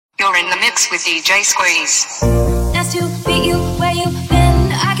You're in the mix with DJ Squeeze. Nice to meet you where you've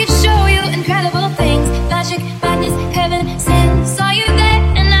been. I could show you incredible things. Magic, madness, heaven, sin. Saw you there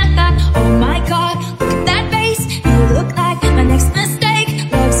and I thought, oh my God, look at that face. You look like my next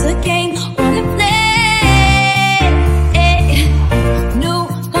mistake. Love's a game, wanna play. New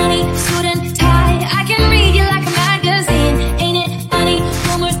money, suit and tie. I can read you like a magazine. Ain't it funny?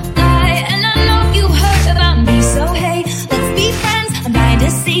 Rumors lie. And I know you heard about me. So hey, let's be friends. I'm dying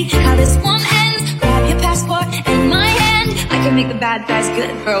to see how this one ends. Grab your passport and my hand. I can make the bad guys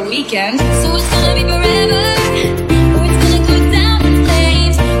good for a weekend. So it's gonna be forever, or it's gonna go down in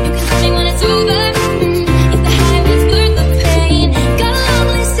flames. You can tell me when it's over, if the high was worth the pain. Got a long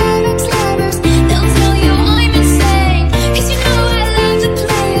list of ex-lovers, they'll tell you I'm insane. Cause you know I love the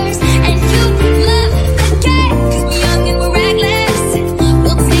players, and you love the game. Cause we're young and we're reckless,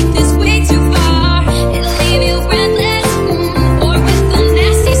 we'll take this way too far. It'll leave you breathless, or with a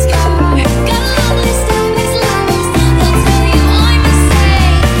nasty scar. Got a long list of ex-lovers, they'll tell you I'm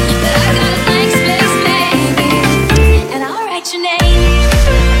insane. But I got a blank space, baby, and I'll write your name.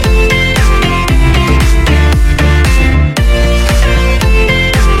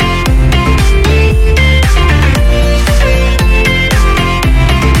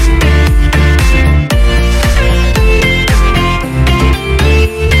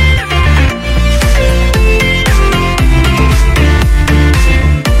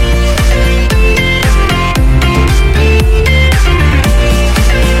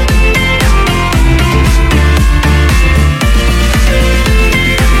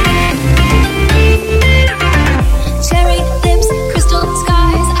 Cherry lips, crystal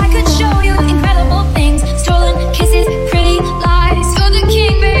skies. I could show you incredible things. Stolen kisses, pretty lies. You're the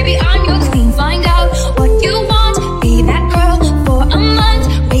king, baby, I'm your queen. Find out what you want. Be that girl for a month.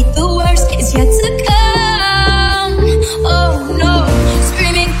 Wait, the worst is yet to come. Oh no,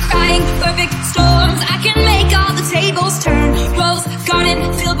 screaming, crying, perfect storms. I can make all the tables turn. Rose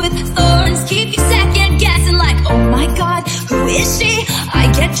garden filled with thorns. Keep you second guessing like, oh my God, who is she? I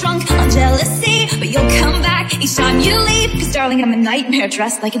get drunk on jealousy, but you'll come back each time you leave. Cause darling, I'm a nightmare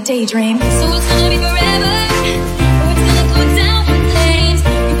dressed like a daydream. So it's gonna be forever, or it's gonna go down in flames. You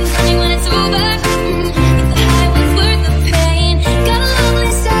can tell me when it's over, if the high was worth the pain. Got a long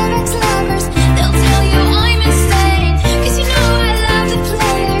list of ex-lovers, they'll tell you I'm insane. Cause you know I love the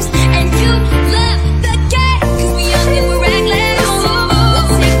players, and you love the game. Cause we're young and we're reckless, we'll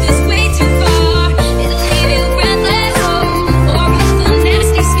take this way too far. It'll leave you breathless, or with a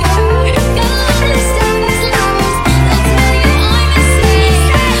nasty scar. Got a long list of ex-lovers, they'll tell you I'm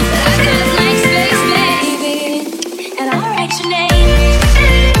insane. But I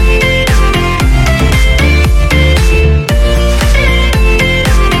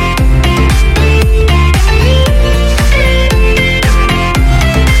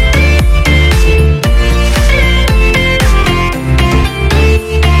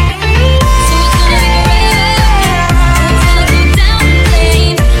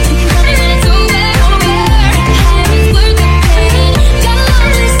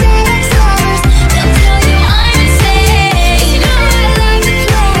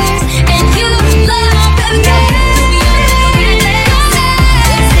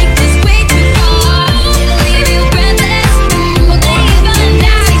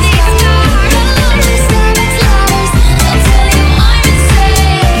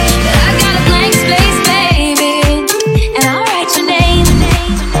got a blank space, baby, and I'll write your name.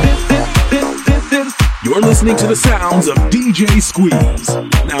 You're listening to the sounds of DJ Squeeze.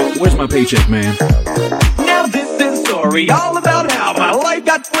 Now, where's my paycheck, man? Now this is a story all about how my life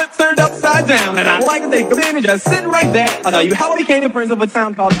got flipped, turned upside down, and I'd like to take a minute just sitting right there. I'll tell you how I became a prince of a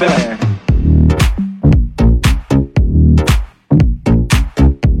town called Bel Air.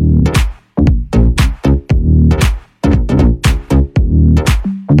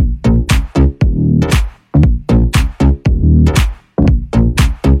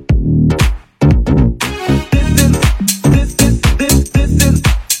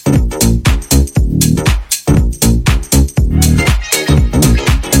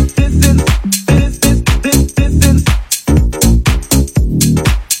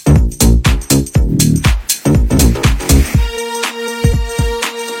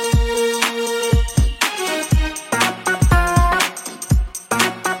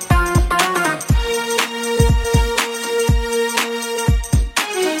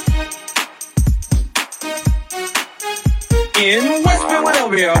 In West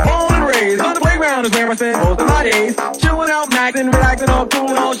Philadelphia, born and raised on the playground is where I spent most of my days. Chilling out, maxing, relaxing, all cool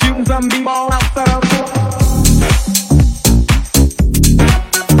and all, shooting some b-ball outside of the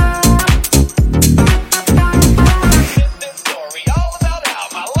This story all about how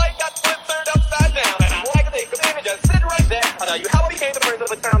my life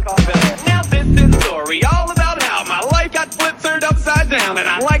and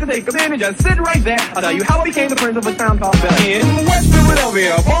I like to take a minute, just sit right there. I'll tell you how I became the prince of a town called Bel Air. In West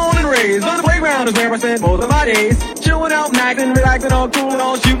Philadelphia, born and raised, on the playground is where I spent most of my days. Chilling out, acting, relaxing, all cool, and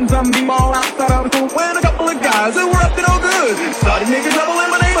all shooting some b-ball outside of the school. When a couple of guys who were up to no good started making trouble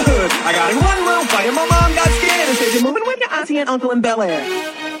in my neighborhood. I got in one little fight and my mom got scared and said, "You're moving with your auntie and uncle in Bel Air."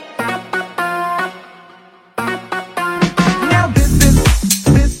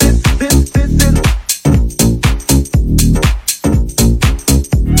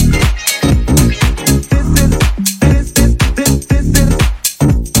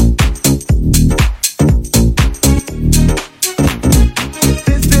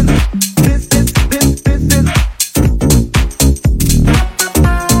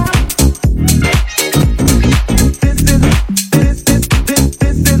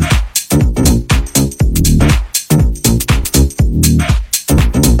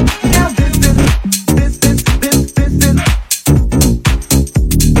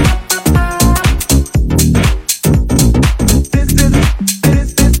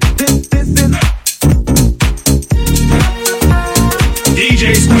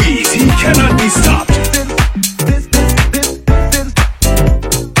 DJ Squeeze, he cannot be stopped.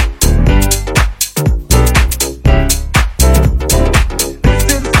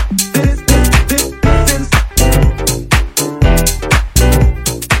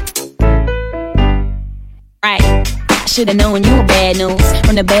 Should've known you were bad news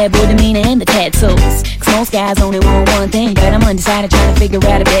from the bad boy demeanor and the tattoos. Cause most guys only want one thing, but I'm undecided trying to figure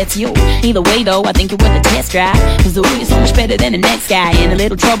out if that's you. Either way though, I think you're worth a test drive. Cause ooh, you're so much better than the next guy, and a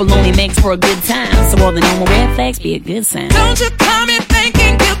little trouble only makes for a good time. So all the normal red flags be a good sign. Don't you come in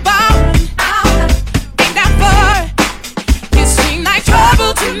thinking goodbye. Ain't that far? You seem like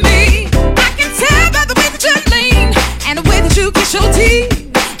trouble to me. I can tell by the way that you lean and the way that you kiss your teeth.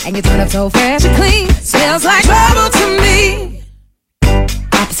 And you turn up so fresh and clean. Smells like trouble to me.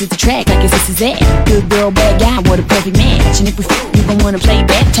 Opposite the track, like your sister's that. Good girl, bad guy, what a perfect match. And if we f***, you gon' wanna play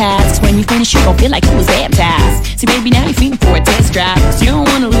baptized. Cause when you finish, you gon' feel like you was baptized. See baby, now you're feeling for a test drive. Cause you don't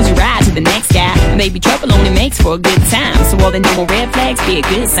wanna lose your ride to the next guy. And baby, trouble only makes for a good time. So all the normal red flags be a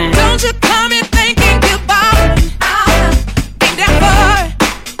good sign. Don't you come in thinking goodbye. Ain't that far?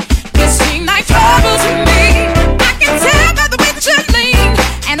 You seem like trouble to me. I can tell by the way that you lean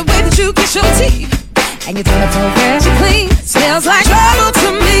and the way that you kiss your teeth. And you turn up so fresh and clean. Smells like trouble to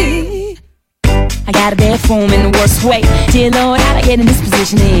me. I got a bad form in the worst way. Dear Lord, how'd I get in this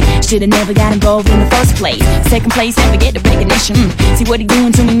position in? Should've never got involved in the first place. Second place, never get the recognition. See what he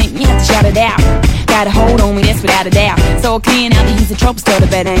doing to me, make me have to shout it out. Got a hold on me, that's without a doubt. So clear now that he's a trouble starter,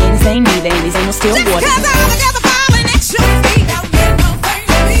 but I ain't the same either, and he's ain't no still water. Just cause I'm together falling at your feet, don't mean no thing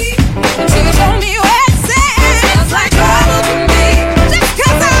to me. Until you show me where it's at. Smells like trouble to me. Just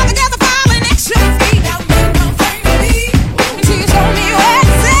cause I'm together falling at your feet, don't mean no thing to me. Until you show me where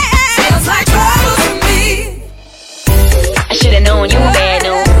it's at. Smells like trouble to me. I should've known you were bad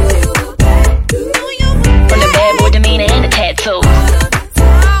news from the bad boy demeanor and the tattoos.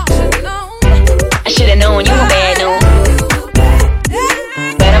 I should've known you were bad news,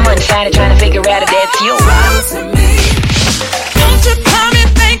 but I'm undecided trying to figure out if that's you. Don't you come in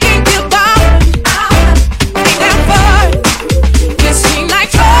thinking goodbye. Ain't that far? You seem like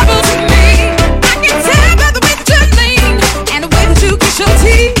trouble to me. I can tell by the way that you lean and the way that you kiss your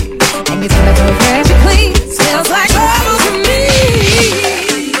teeth. And you turn up so fresh and clean. Smells like trouble to me.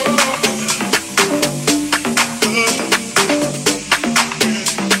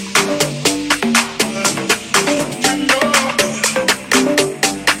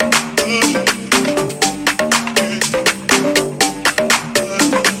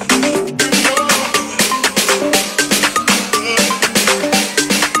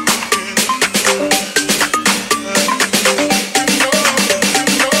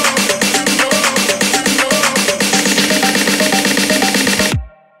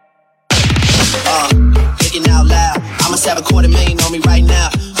 Thinking out loud, I must have $250,000 on me right now.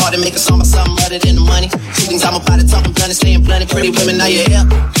 Hard to make a song about something other than the money. Two things I'm about to talk, I'm done staying blunted. Pretty women, now you're here.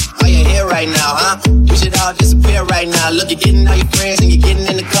 Are you here right now, huh? You should all disappear right now. Look, you're getting all your friends and you're getting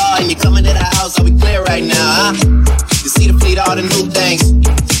in the car and you're coming to the house. Are we clear right now, huh? You see the fleet, all the new things.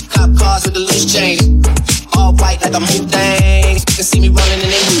 Cop cars with the loose change. All white like a move things. You can see me rolling in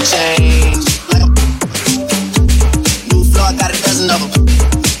they new change. Like I'm new floor, got a dozen of them.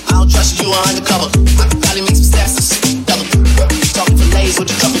 I don't trust you, are undercover. I can probably make some steps, double. Talking fillets with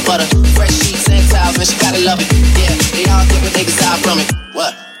the truffle butter. Fresh sheets and towels, man, she gotta love it. Yeah, they all different, they can hide from it.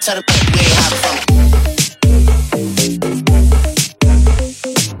 What? Tell the we ain't hiding from it.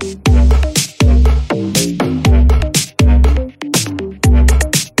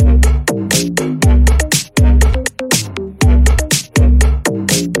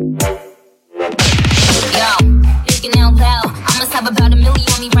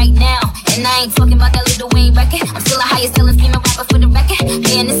 I ain't talking about that Lil Wayne record. I'm still a highest selling female rapper for the record.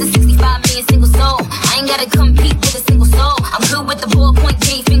 Man, this is 65 million single soul. I ain't gotta compete with a single soul. I'm good with the ballpoint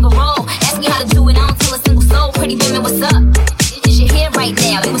J finger roll. Ask me how to do it, I don't tell a single soul. Pretty women, what's up? Is your hair right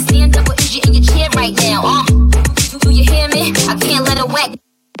now? You a stand up or is you in your chair right now? Do you hear me? I can't let her whack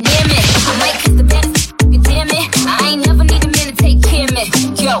near me. I might kiss the baddest, you damn it. I ain't never need a man to take care of me.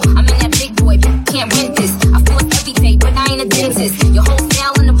 Yo, I'm in that big boy, can't rent this. I floss every day, but I ain't a dentist. Your whole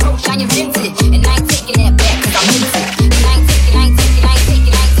style and approach, I invented. And I ain't taking that back, cause I'm into it. And I ain't taking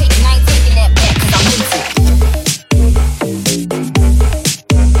that back, cause I'm into it.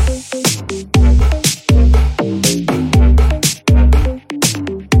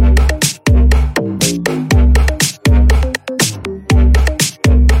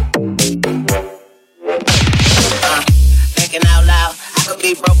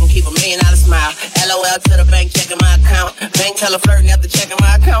 Broken, keep $1 million smile. LOL to the bank, checking my account. Bank teller flirting after checking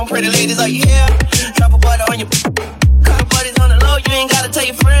my account. Pretty ladies, are you here? Drop a butter on your couple buddies on the low. You ain't gotta tell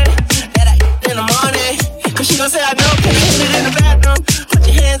your friend that I in the morning. Cause she gon' say I know. Can you hit it in the bathroom? Put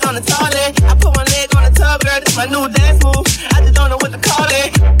your hands on the toilet. I put one leg on the tub, girl. This my new dance move. I just don't know what to call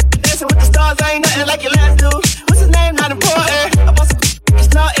it. Dancing with the stars, I ain't nothing like your last dude. What's his name? Not important. I bought some it's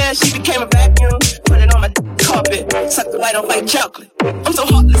not air. She became a vacuum. Put it on my carpet. Suck the white on white chocolate. I'm so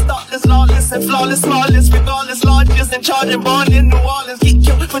heartless, thoughtless, lawless, and flawless, smallest, regardless, largest, and charging, born in New Orleans. Get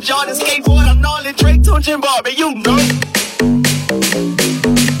killed for Jordan, skateboard, I'm gnarly, Drake, Tunch, and Barbie, you know.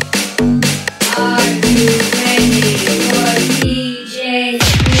 Are you ready for DJ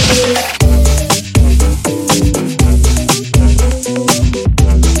Squeeze?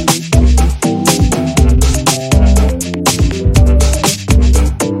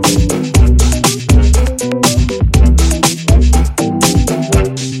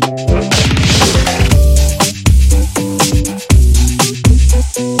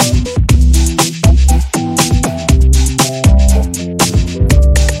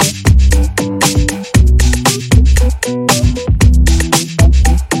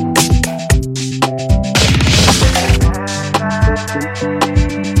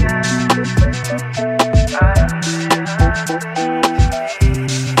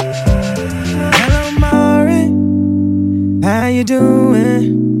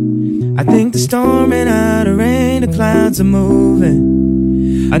 Storming out of rain, the clouds are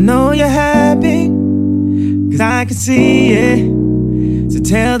moving. I know you're happy, cause I can see it. So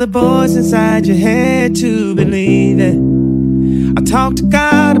tell the voice inside your head to believe it. I talked to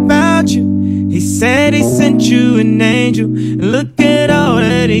God about you. He said he sent you an angel. And look at all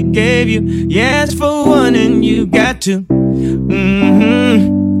that he gave you. You asked for one and you got two.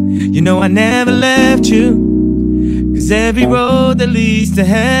 You know I never left you. Cause every road that leads to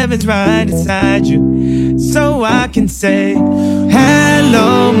heaven's right inside you. So I can say,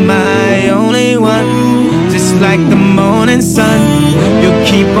 hello, my only one. Just like the morning sun, you'll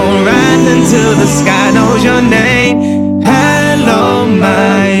keep on rising till the sky knows your name. Hello,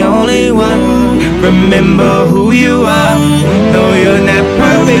 my only one. Remember who you are. No, you're not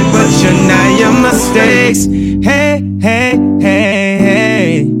perfect, but you're not your mistakes. Hey, hey, hey,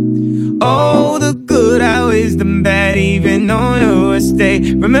 hey. Oh, the good outweighs the bad, even on your worst day.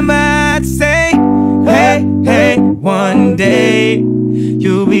 Remember I'd say, hey, hey, one day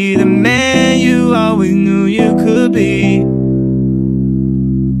you'll be the man you always knew you could be.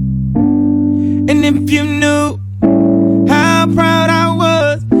 And if you knew how proud I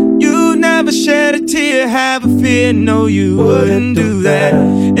was, you'd never shed a tear, have a fear, no, you wouldn't do that.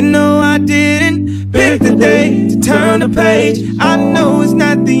 And no, I didn't pick the day to turn the page. I know it's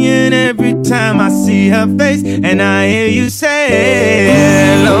not the end every time I see her face. And I hear you say,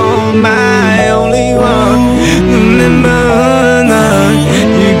 hello, my only one. Remember, none.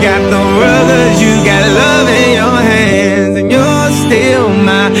 You got the world, cause you got love in your hands. And you're still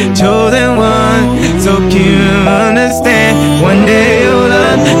my chosen one. So can you understand? One day you'll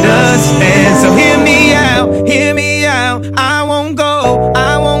understand. So hear me out, hear me out. I won't go,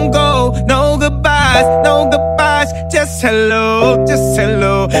 I won't go. No goodbyes, no goodbyes. Just hello, just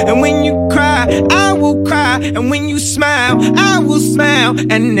hello. And when you cry, I will cry. And when you smile, I will smile.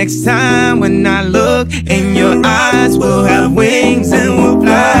 And next time when I look in your eyes, we'll have wings and we'll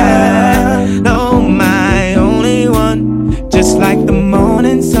fly. Oh, my only one. Just like the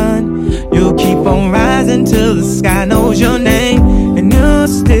morning sun, you'll keep on rising till the sky knows your name. And you're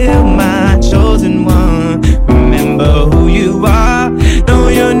still my chosen one. Remember who you are. No,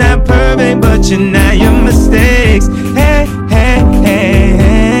 you're not perfect, but you're not your mistakes. Hey, hey, hey,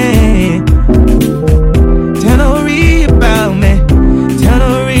 hey. Tell Nori about me. Tell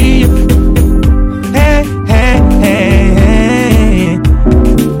Nori. Hey, hey, hey, hey.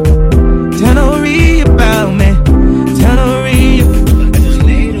 Tell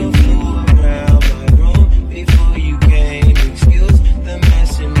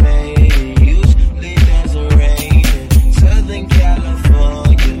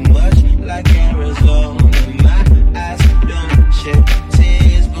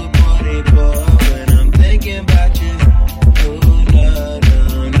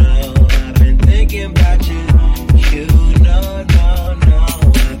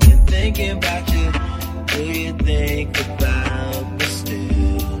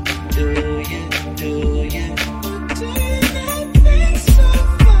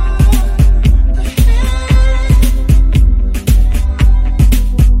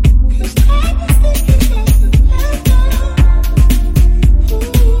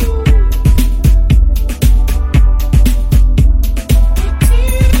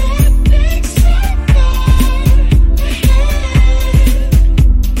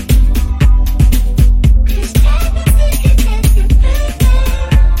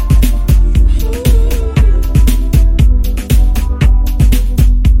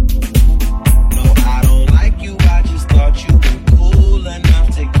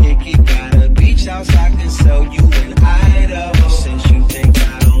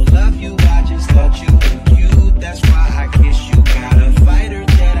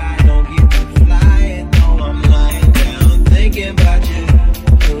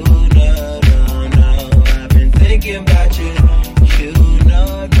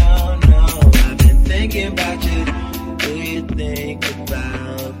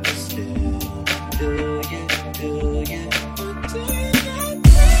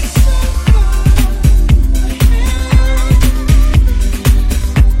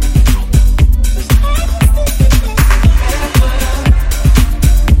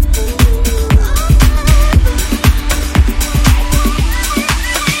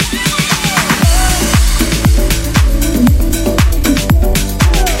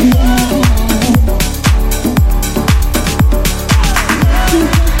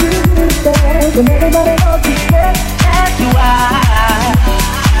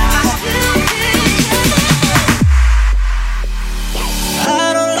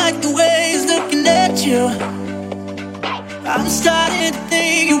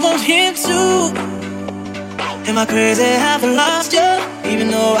Am I crazy? Have I lost you?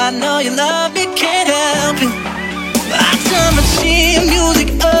 Even though I know you love me, can't help it. I turn my sheet music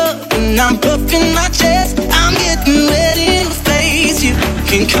up and I'm puffing my chest. I'm getting ready to face you.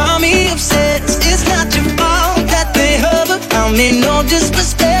 Can call me obsessed. It's not your fault that they hover around me. No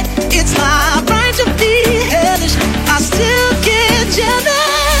disrespect. It's my right to be hellish. I still get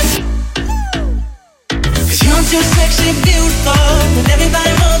jealous. 'Cause you're too sexy, beautiful, and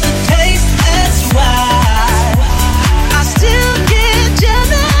everybody knows the taste. That's why I still get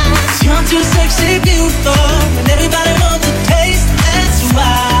jealous. You're too sexy, beautiful, and everybody knows the taste. That's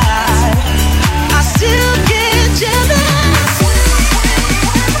why I still get jealous.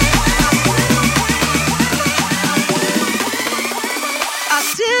 I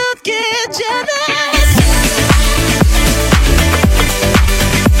still get jealous.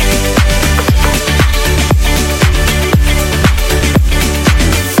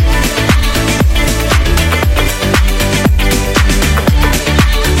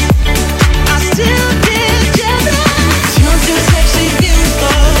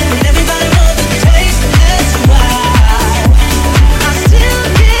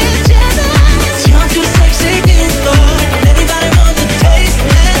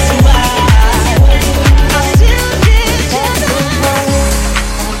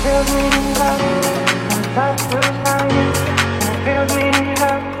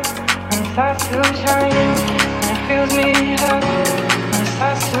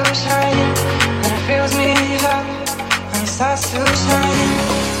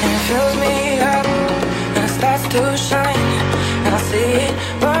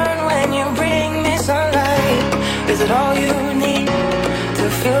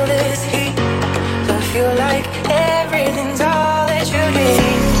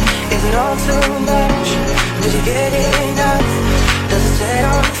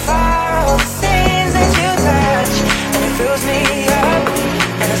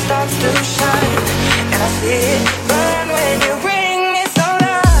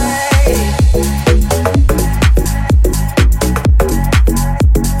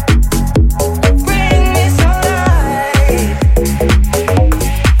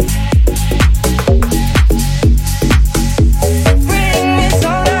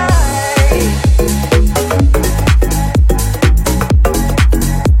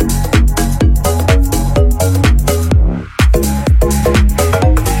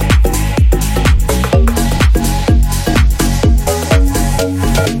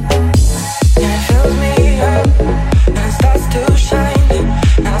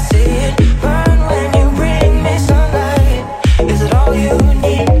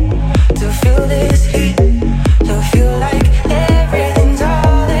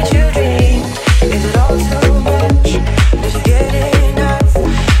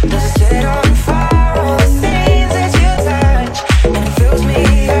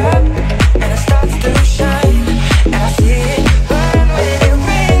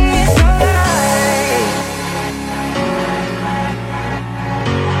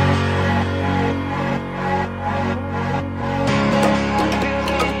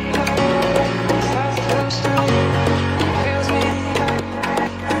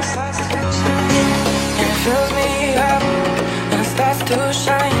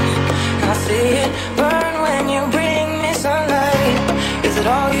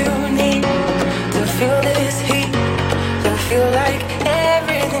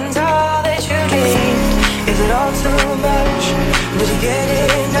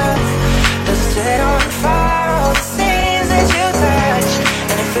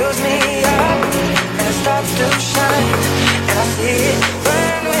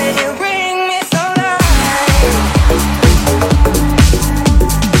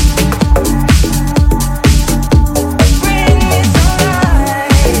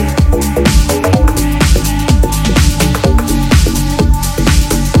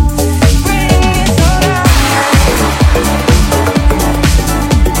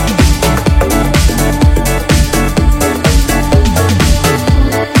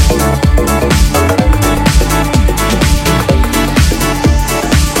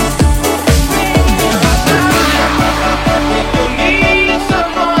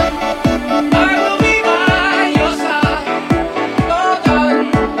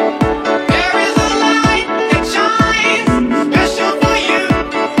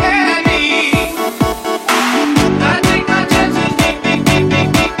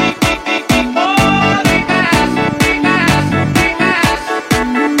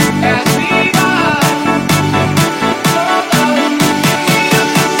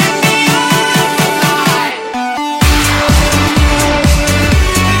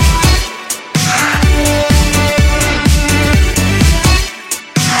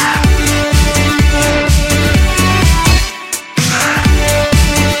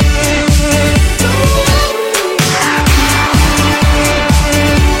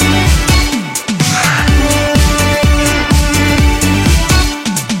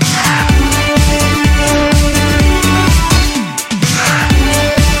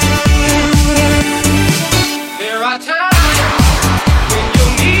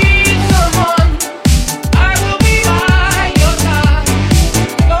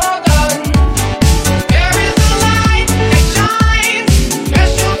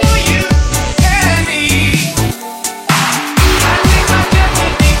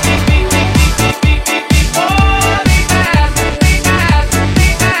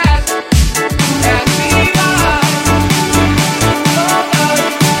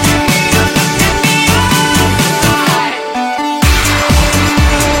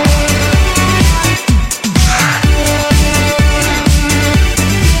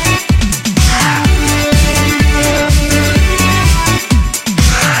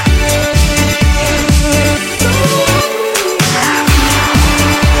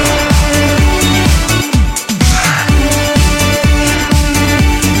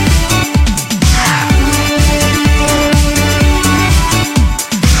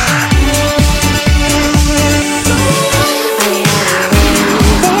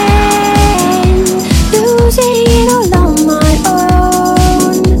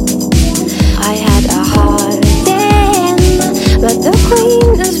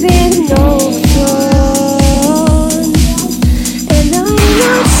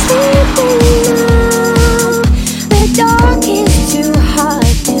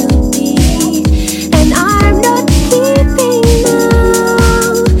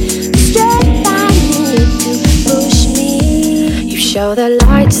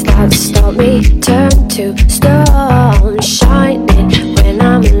 me turn to stone, shining when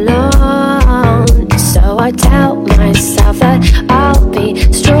I'm alone. So I tell myself that I'll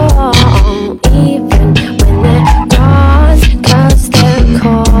be strong, even when they're gone, 'cause they're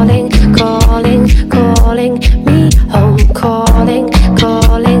calling, calling, calling me home, calling,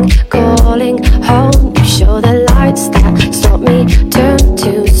 calling, calling home. You show the lights that stop me turn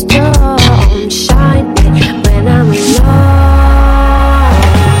to stone, shining when I'm alone.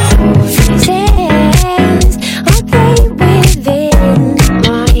 Voices are play within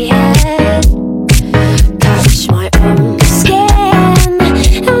my head, touch my own skin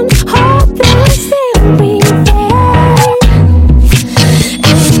and hope they're still breathing.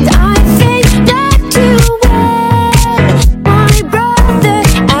 And I think back to when my brother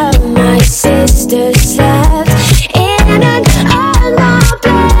and my sister slept in an unloved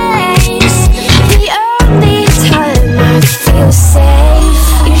place. The only time I feel safe.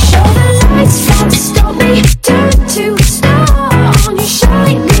 You show the lights that stop me turn to stone. You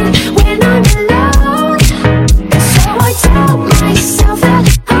shine me when I'm alone. So I tell myself that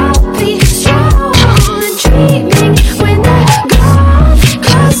I'll be strong, and dreaming when they're gone,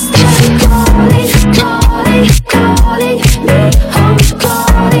 'cause they're calling, calling, calling me home,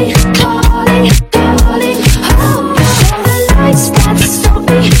 calling, calling, calling home. You show the lights that stop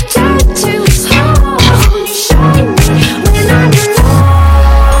me turn to stone. You shine me when I'm alone.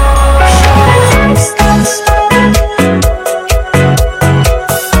 Lights that stop me,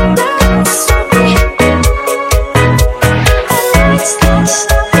 that stop me, lights that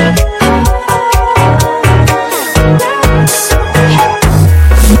stop me, that stop me.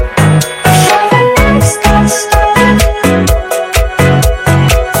 Lights that stop me,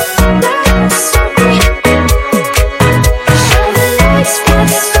 that stop me. Show the lights that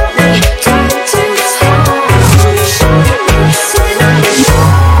stop me turn to stone. You shine me when I'm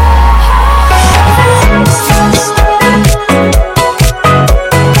alone. Lights that stop me,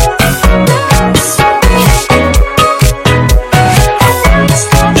 that stop me. Lights that stop me, that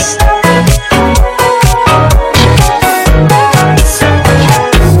stop me.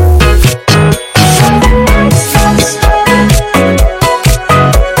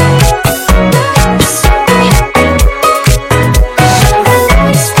 the lights that stop me, that stop me. Show the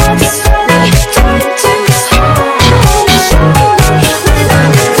lights that stop me turn to stone. You shine me when I'm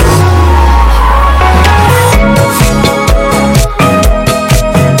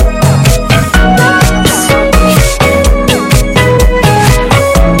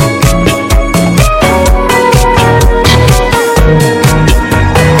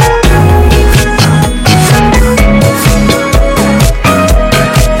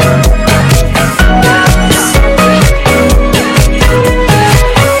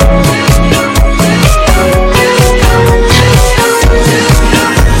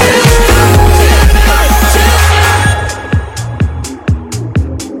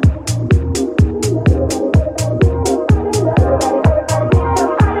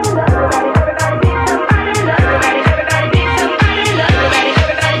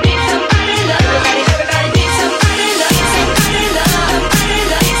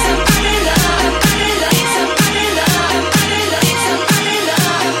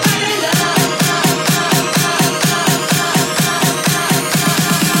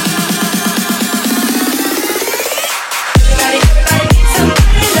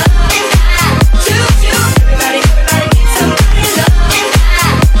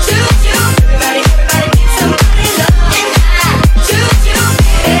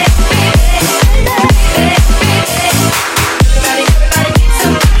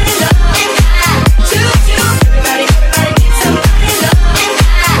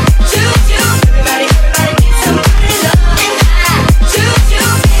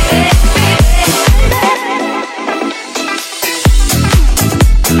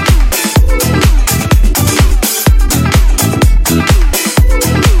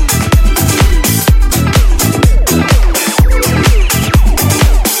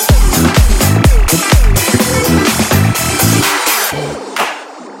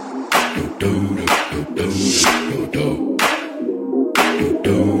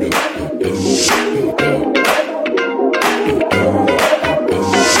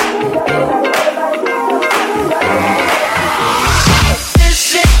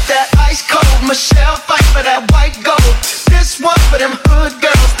Michelle fight for that white gold. This one for them hood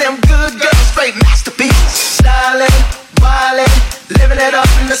girls, them good girls, straight masterpiece. Stylin', wildin', living it up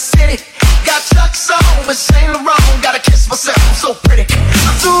in the city. Got Chuck's on with Saint Laurent. Gotta kiss myself, I'm so pretty.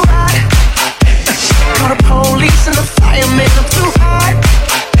 I'm too hot. Call the police and the firemen. I'm too hot.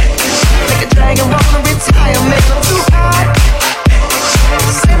 Like a dragon, wanna retire, man. I'm too hot.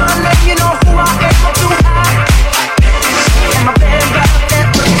 Say my name, you know.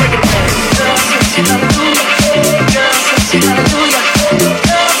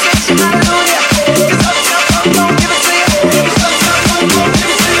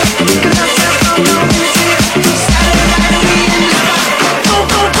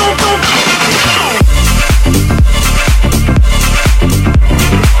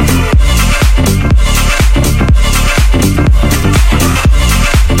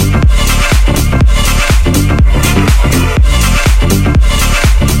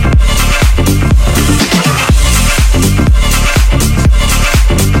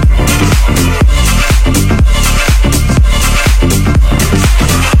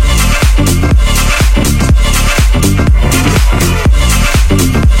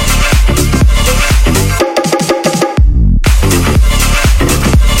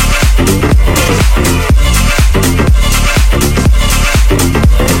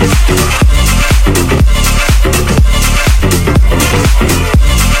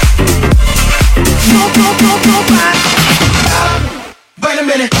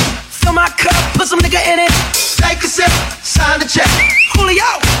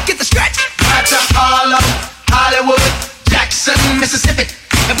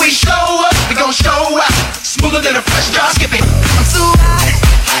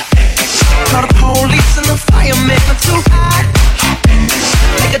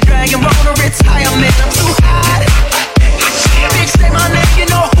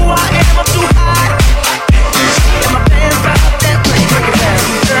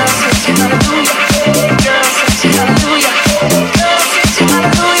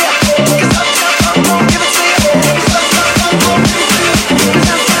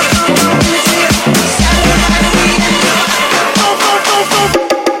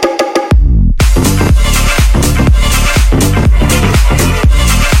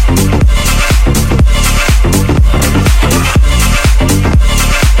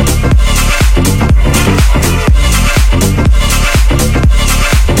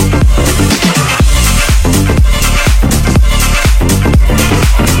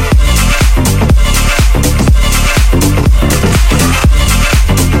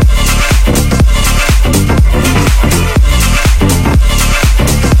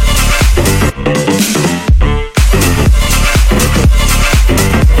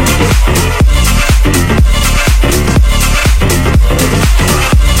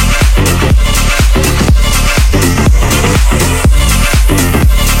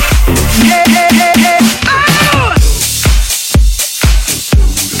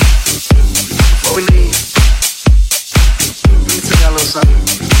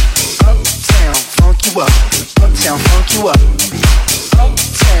 up, uptown funk you up,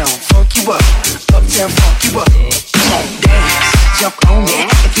 uptown funk you up, uptown funk you up. Come on, dance, jump on it.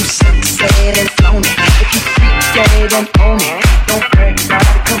 If you said and flown it, if you freak dead and own it, don't brag about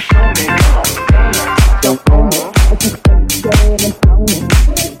it, come show me. Don't own it, if you dead and flown it.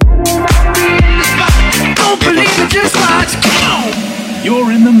 Don't believe it, just watch. Come on.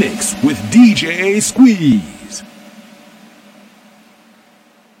 You're in the mix with DJ Squeeze.